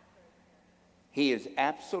 He is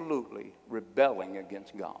absolutely rebelling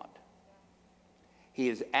against God. He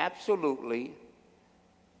is absolutely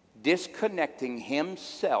disconnecting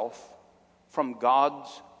himself from God's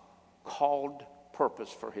called purpose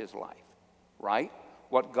for his life, right?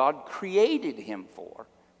 What God created him for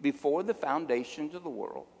before the foundations of the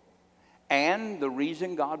world, and the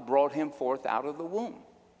reason God brought him forth out of the womb.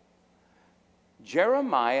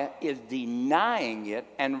 Jeremiah is denying it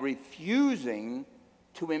and refusing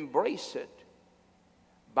to embrace it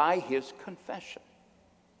by his confession.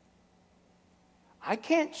 I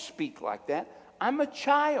can't speak like that. I'm a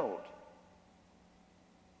child.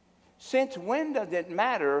 Since when does it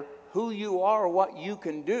matter who you are or what you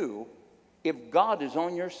can do if God is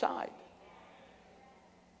on your side?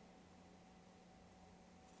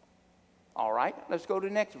 All right, let's go to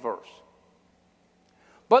the next verse.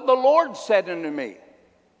 But the Lord said unto me,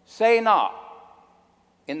 say not,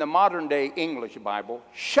 in the modern day English Bible,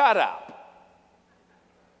 shut up.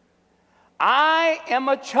 I am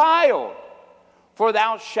a child, for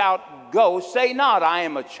thou shalt go. Say not, I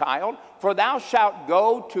am a child, for thou shalt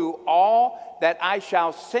go to all that I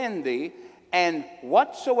shall send thee, and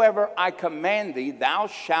whatsoever I command thee, thou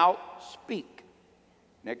shalt speak.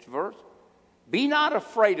 Next verse. Be not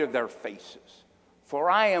afraid of their faces, for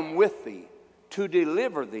I am with thee to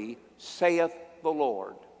deliver thee, saith the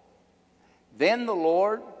Lord. Then the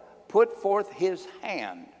Lord put forth his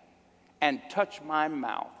hand and touched my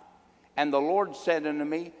mouth. And the Lord said unto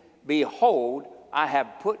me, behold, I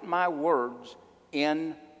have put my words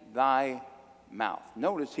in thy mouth.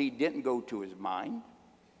 Notice he didn't go to his mind.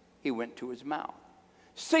 He went to his mouth.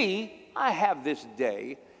 See, I have this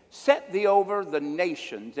day set thee over the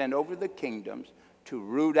nations and over the kingdoms to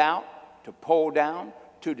root out, to pull down,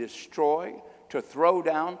 to destroy, to throw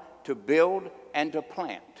down, to build, and to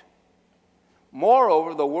plant.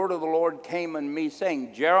 Moreover, the word of the Lord came unto me,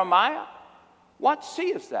 saying, Jeremiah, what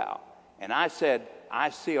seest thou? And I said, I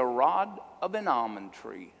see a rod of an almond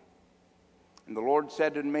tree. And the Lord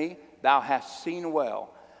said unto me, thou hast seen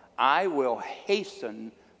well. I will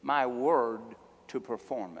hasten my word to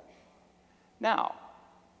perform it. Now,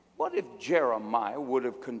 what if Jeremiah would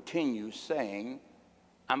have continued saying,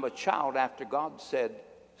 I'm a child, after God said,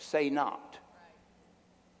 say not?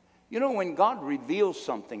 You know, when God reveals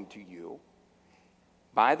something to you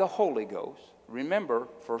by the Holy Ghost, remember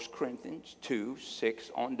 1 Corinthians 2,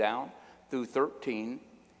 6 on down through 13,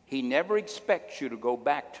 he never expects you to go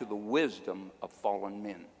back to the wisdom of fallen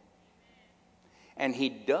men. And he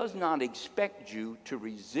does not expect you to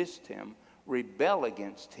resist him, rebel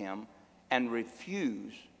against him, and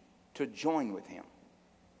refuse to join with him.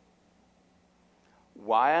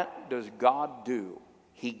 What does God do?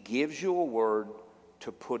 He gives you a word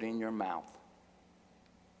to put in your mouth.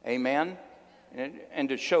 Amen? And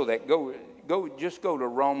to show that, just go to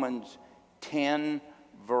Romans 10,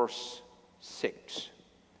 verse 6.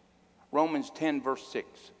 Romans 10, verse 6.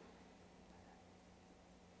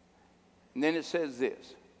 And then it says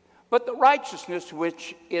this. But the righteousness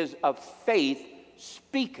which is of faith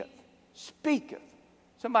speaketh.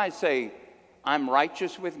 Somebody say, I'm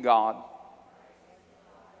righteous with God,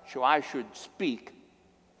 so I should speak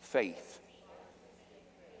faith.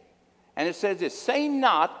 And it says this, say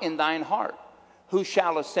not in thine heart, who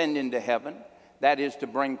shall ascend into heaven? That is to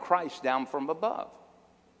bring Christ down from above.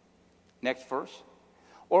 Next verse.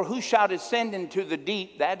 Or who shall ascend into the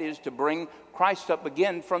deep? That is to bring Christ up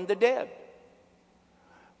again from the dead.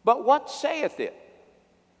 But what saith it?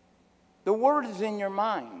 The word is in your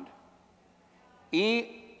mind. The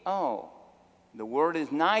word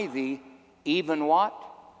is nigh thee, even what?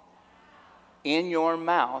 in your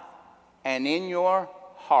mouth and in your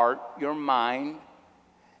heart, your mind.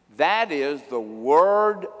 That is the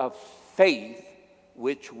word of faith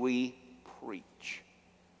which we preach.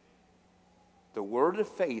 The word of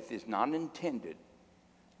faith is not intended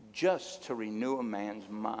just to renew a man's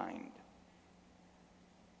mind.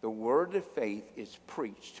 The word of faith is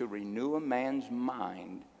preached to renew a man's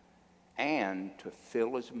mind and to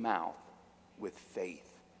fill his mouth with faith.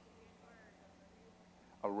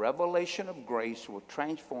 A revelation of grace will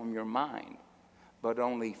transform your mind, but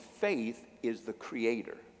only faith is the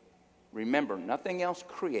creator. Remember, nothing else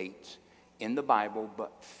creates in the Bible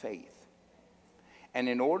but faith. And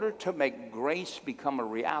in order to make grace become a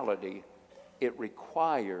reality, it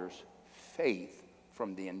requires faith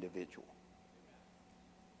from the individual.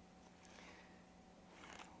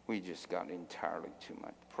 We just got entirely too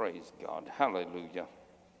much. Praise God. Hallelujah.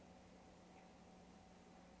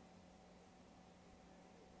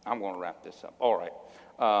 I'm going to wrap this up. All right.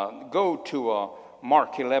 Go to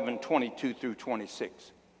Mark 11, 22 through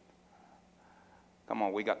 26. Come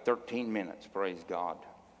on, we got 13 minutes, praise God,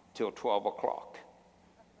 till 12 o'clock.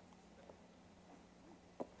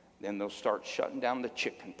 Then they'll start shutting down the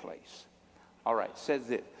chicken place. All right, says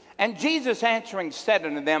this. And Jesus answering said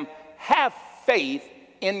unto them, have faith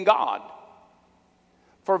in God.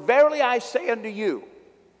 For verily I say unto you,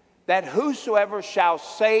 that whosoever shall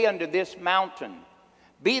say unto this mountain,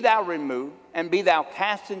 be thou removed, and be thou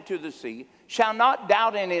cast into the sea, shall not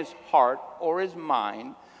doubt in his heart or his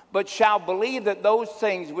mind, but shall believe that those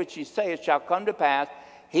things which he saith shall come to pass,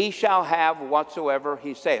 he shall have whatsoever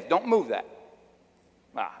he saith. Don't move that.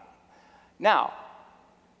 Now,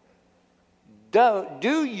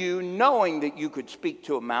 do you, knowing that you could speak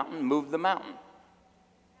to a mountain, move the mountain?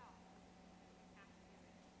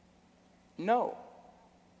 No.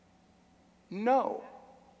 No.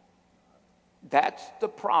 That's the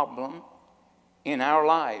problem in our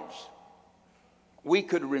lives. We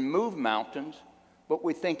could remove mountains, but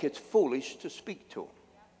we think it's foolish to speak to them.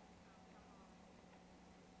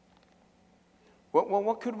 Well,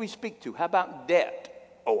 what could we speak to? How about debt?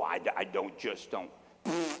 Oh, I don't.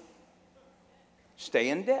 Stay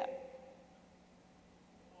in debt.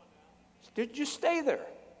 Just stay there.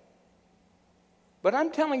 But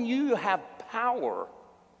I'm telling you, you have power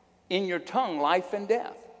in your tongue, life and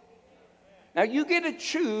death. Now, you get to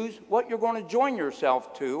choose what you're going to join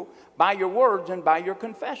yourself to by your words and by your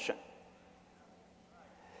confession.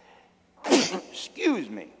 Excuse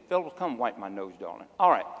me. Phil, come wipe my nose, darling.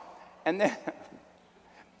 All right. And then,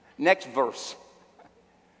 next verse.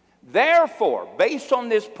 Therefore, based on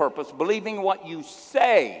this purpose, believing what you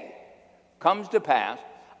say comes to pass,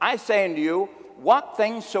 I say unto you, what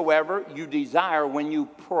things soever you desire when you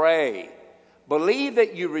pray, believe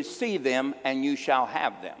that you receive them and you shall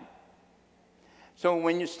have them. So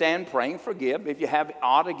when you stand praying, forgive if you have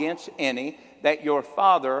aught against any, that your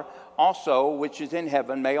Father also, which is in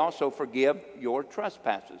heaven, may also forgive your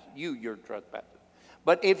trespasses, your trespasses.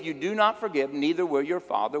 But if you do not forgive, neither will your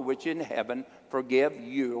Father, which is in heaven, forgive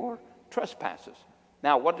your trespasses.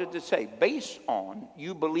 Now, what did it say? Based on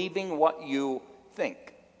you believing what you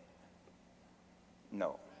think.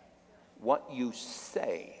 No. What you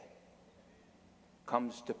say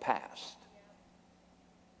comes to pass.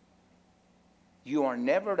 You are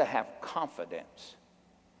never to have confidence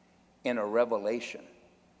in a revelation.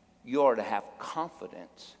 You are to have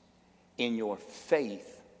confidence in your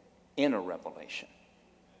faith in a revelation.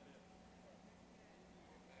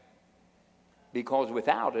 Because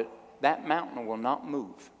without it, that mountain will not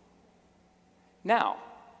move. Now,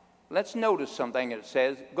 let's notice something that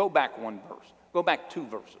says, go back one verse. Go back 2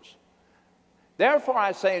 verses. Therefore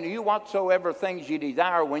I say unto you, whatsoever things you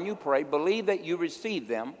desire when you pray, believe that you receive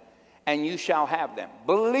them, and you shall have them.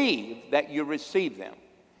 Believe that you receive them.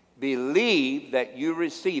 Believe that you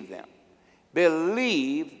receive them.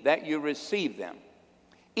 Believe that you receive them.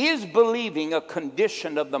 Is believing a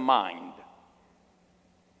condition of the mind?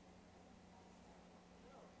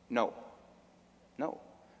 No. No.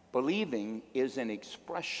 Believing is an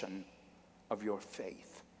expression of your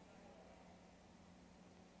faith.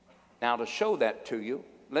 Now, to show that to you,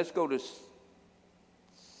 let's go to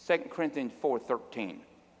 2 Corinthians 4:13.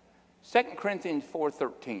 2 Corinthians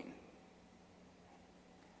 4:13.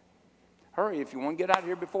 Hurry if you want to get out of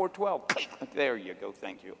here before 12. There you go.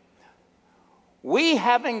 Thank you. We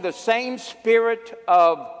having the same spirit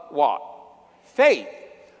of what? Faith.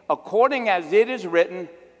 According as it is written,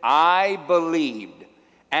 I believed,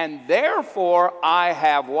 and therefore I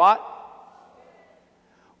have what?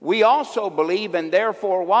 We also believe, and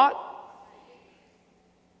therefore what?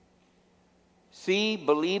 See,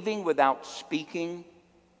 believing without speaking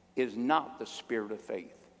is not the spirit of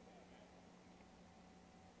faith.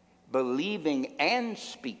 believing and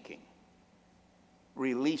speaking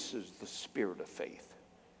releases the spirit of faith.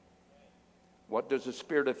 What does the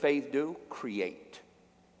spirit of faith do? Create.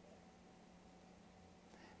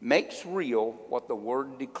 Makes real what the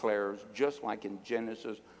word declares, just like in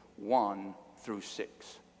Genesis 1 through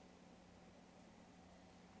 6.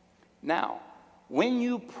 Now, when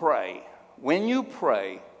you pray,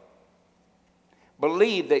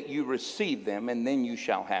 believe that you receive them, and then you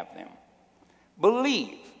shall have them.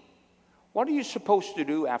 Believe. What are you supposed to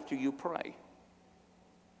do after you pray?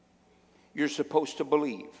 You're supposed to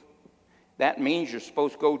believe. That means you're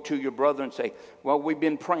supposed to go to your brother and say, well, we've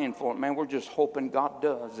been praying for it, man. We're just hoping God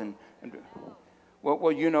does.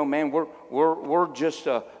 Well, you know, man, we're just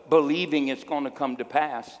believing it's going to come to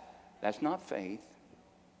pass. That's not faith.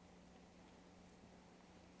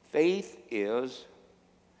 Faith is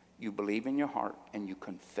you believe in your heart and you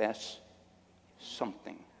confess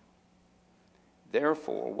something.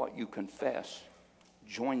 Therefore, what you confess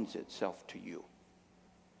joins itself to you.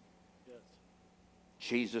 Yes.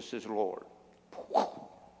 Jesus is Lord.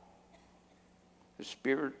 The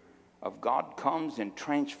Spirit of God comes and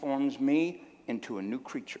transforms me into a new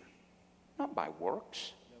creature. Not by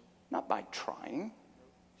works, not by trying,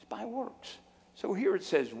 it's by works. So here it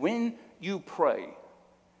says, when you pray,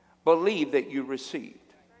 believe that you received.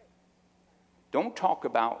 Don't talk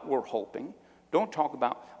about we're hoping. Don't talk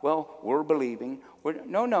about, well, we're believing.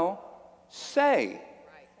 No. Say,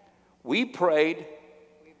 we prayed,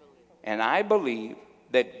 and I believe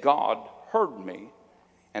that God heard me,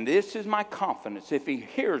 and this is my confidence. If he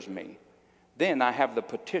hears me, then I have the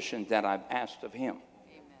petitions that I've asked of him.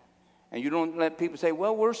 Amen. And you don't let people say,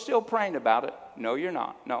 well, we're still praying about it. No, you're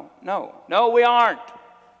not. No, we aren't.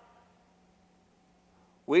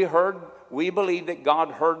 We believe that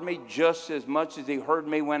God heard me just as much as he heard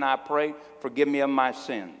me when I prayed, forgive me of my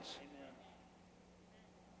sins. Amen.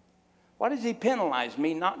 Why does he penalize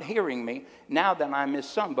me not hearing me now that I'm his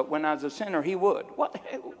son? But when I was a sinner, he would. What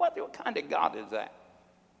kind of God is that?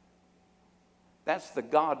 That's the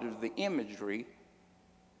God of the imagery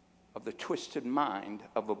of the twisted mind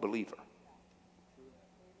of a believer.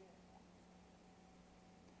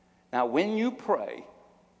 Now, when you pray,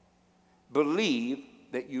 believe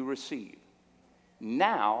that you receive.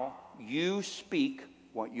 Now you speak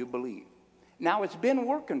what you believe. Now it's been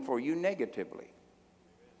working for you negatively.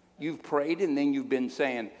 You've prayed and then you've been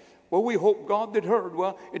saying, well, we hope God that heard.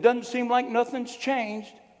 Well, it doesn't seem like nothing's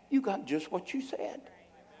changed. You got just what you said.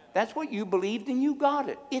 That's what you believed and you got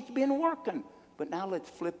it. It's been working. But now let's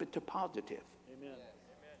flip it to positive. Amen.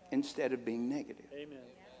 Instead of being negative. Amen.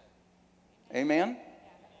 Amen?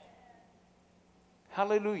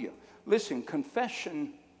 Hallelujah. Listen,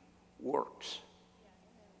 confession works.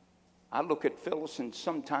 I look at Phyllis and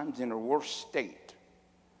sometimes in her worst state.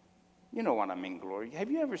 You know what I mean, Gloria.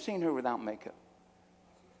 Have you ever seen her without makeup?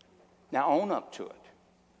 Now own up to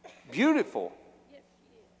it. Beautiful.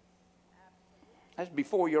 That's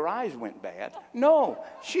before your eyes went bad. No,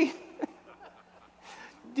 she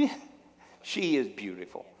is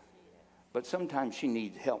beautiful. But sometimes she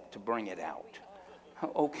needs help to bring it out.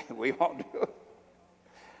 Okay, we all do.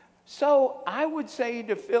 So I would say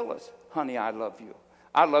to Phyllis, honey, I love you.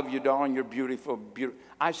 I love you, darling. You're beautiful, beautiful.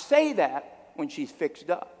 I say that when she's fixed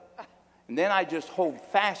up. And then I just hold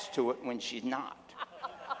fast to it when she's not.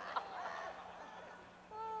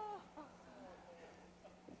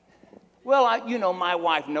 Well, my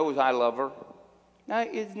wife knows I love her. Now,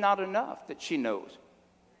 it's not enough that she knows.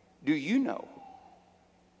 Do you know?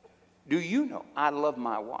 Do you know? I love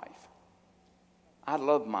my wife. I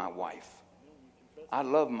love my wife. I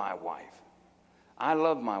love my wife. I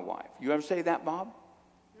love my wife. You ever say that, Bob?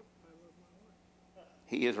 Yep, I love my wife.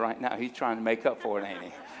 He is right now. He's trying to make up for it, ain't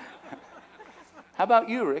he? How about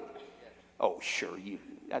you, Rick? Oh, sure.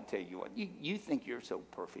 I tell you what. You think you're so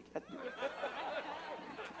perfect.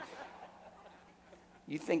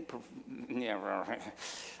 You think, yeah, right.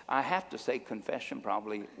 I have to say confession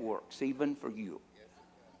probably works, even for you.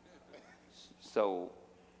 So,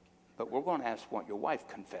 but we're going to ask what your wife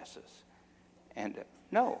confesses. And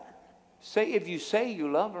no, if you say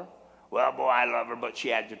you love her, well, boy, I love her, but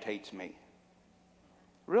she agitates me.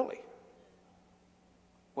 Really?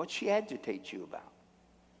 What she agitates you about?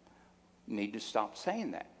 You need to stop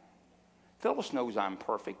saying that. Phyllis knows I'm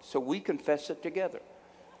perfect, so we confess it together.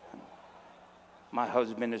 My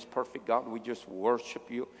husband is perfect. God, we just worship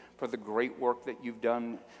you for the great work that you've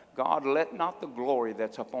done. God, let not the glory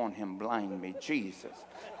that's upon him blind me. Jesus,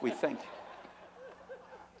 we thank you.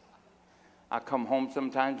 I come home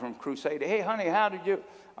sometimes from crusade. Hey, honey, how did you?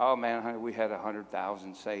 Oh, man, honey, we had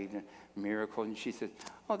 100,000 saved. Miracle. And she says,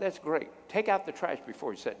 oh, that's great. Take out the trash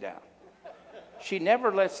before you sit down. She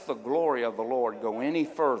never lets the glory of the Lord go any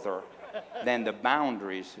further than the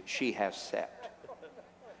boundaries she has set.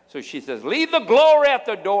 So she says, leave the glory at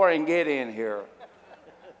the door and get in here.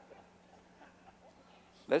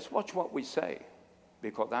 Let's watch what we say,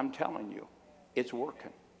 because I'm telling you, it's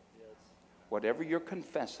working. Whatever you're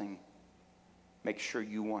confessing, make sure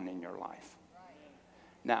you won in your life.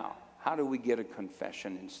 Now, how do we get a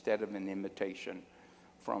confession instead of an imitation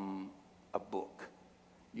from a book?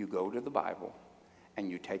 You go to the Bible and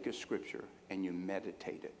you take a scripture and you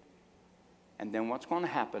meditate it. And then what's going to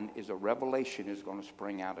happen is a revelation is going to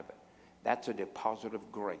spring out of it. That's a deposit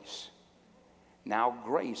of grace. Now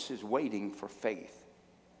grace is waiting for faith.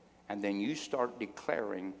 And then you start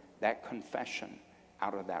declaring that confession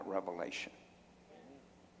out of that revelation.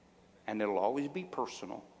 And it'll always be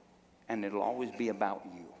personal, and it'll always be about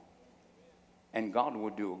you. And God will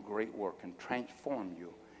do a great work and transform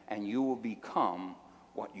you, and you will become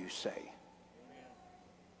what you say.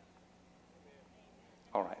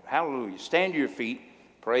 All right, hallelujah. Stand to your feet.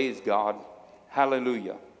 Praise God.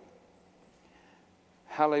 Hallelujah.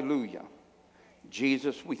 Hallelujah.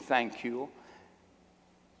 Jesus, we thank you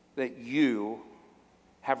that you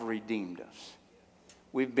have redeemed us.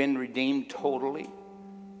 We've been redeemed totally.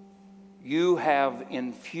 You have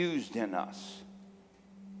infused in us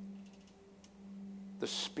the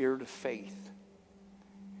spirit of faith.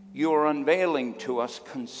 You are unveiling to us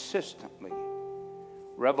consistently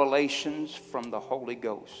revelations from the Holy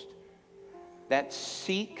Ghost that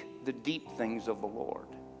seek the deep things of the Lord.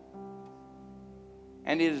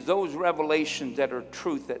 And it is those revelations that are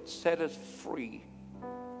truth that set us free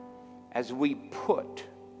as we put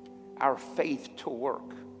our faith to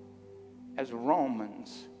work, as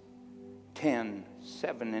Romans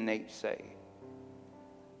 10:7-8 say.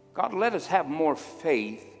 God, let us have more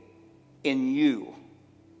faith in you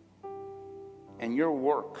and your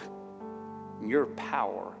work and your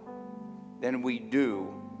power than we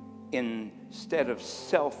do instead of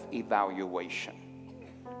self-evaluation.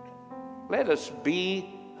 Let us be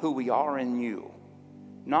who we are in you,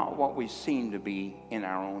 not what we seem to be in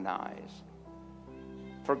our own eyes.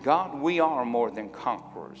 For God, we are more than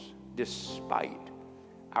conquerors, despite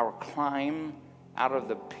our climb out of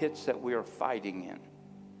the pits that we are fighting in.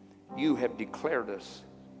 You have declared us,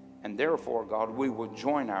 and therefore, God, we will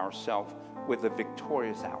join ourselves with a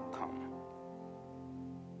victorious outcome.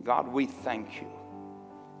 God, we thank you,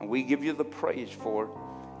 and we give you the praise for it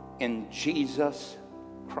in Jesus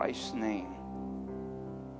Christ's name.